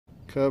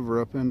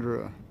cover up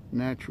under a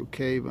natural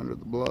cave under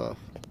the bluff,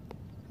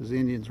 because the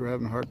Indians were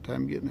having a hard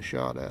time getting a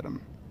shot at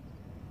them.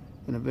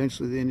 And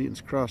eventually the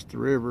Indians crossed the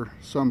river.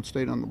 Some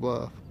stayed on the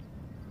bluff.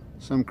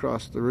 Some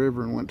crossed the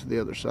river and went to the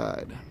other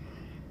side.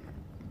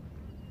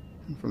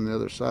 And from the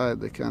other side,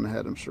 they kind of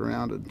had them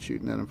surrounded and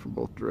shooting at them from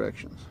both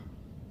directions.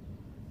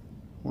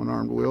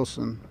 One-armed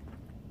Wilson,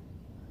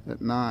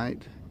 at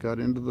night, got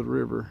into the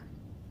river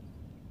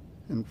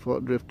and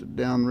drifted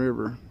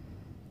downriver.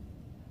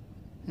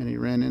 And he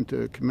ran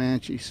into a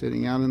Comanche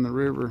sitting out in the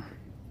river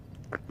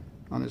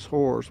on his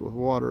horse with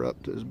water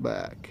up to his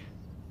back,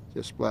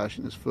 just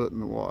splashing his foot in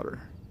the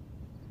water.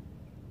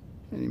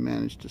 And he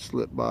managed to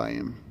slip by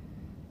him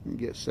and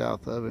get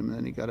south of him. And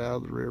then he got out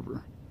of the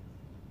river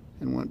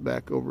and went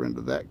back over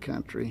into that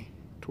country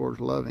towards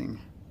Loving,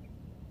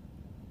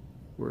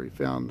 where he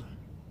found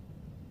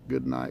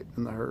Goodnight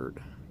and the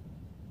herd.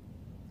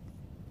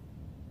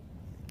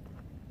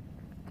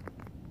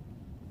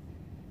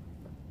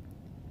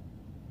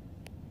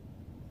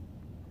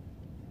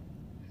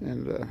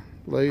 And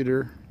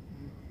later,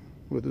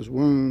 with his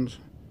wounds,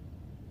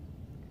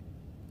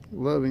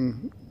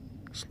 Loving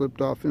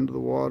slipped off into the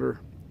water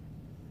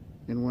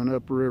and went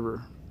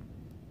upriver.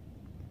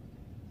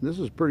 This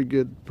is a pretty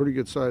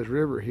good sized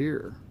river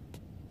here.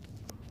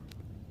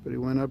 But he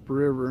went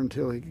upriver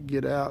until he could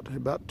get out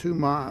about 2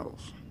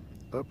 miles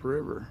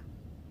upriver,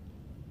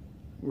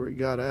 where he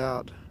got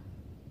out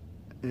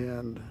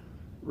and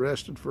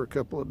rested for a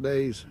couple of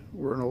days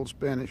where an old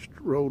Spanish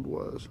road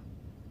was.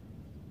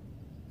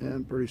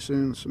 And pretty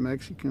soon some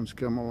Mexicans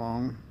come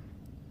along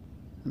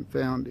and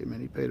found him, and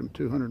he paid him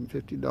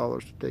 $250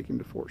 to take him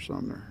to Fort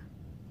Sumner.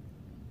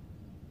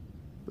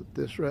 But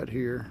this right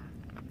here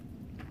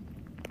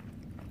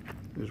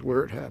is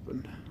where it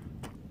happened.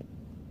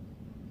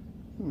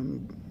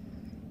 When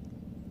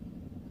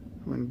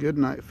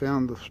Goodnight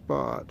found the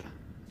spot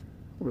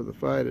where the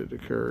fight had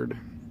occurred,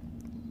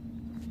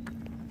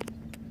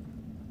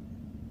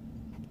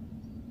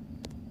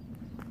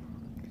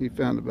 he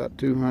found about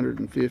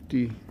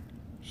 250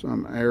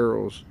 some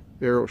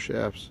arrow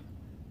shafts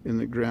in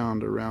the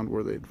ground around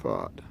where they'd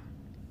fought,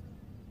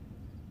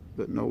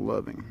 but no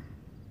Loving.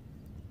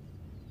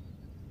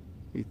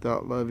 He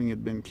thought Loving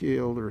had been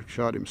killed or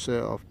shot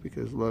himself,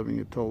 because Loving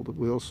had told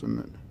Wilson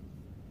that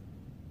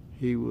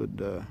he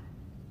would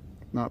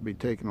not be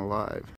taken alive.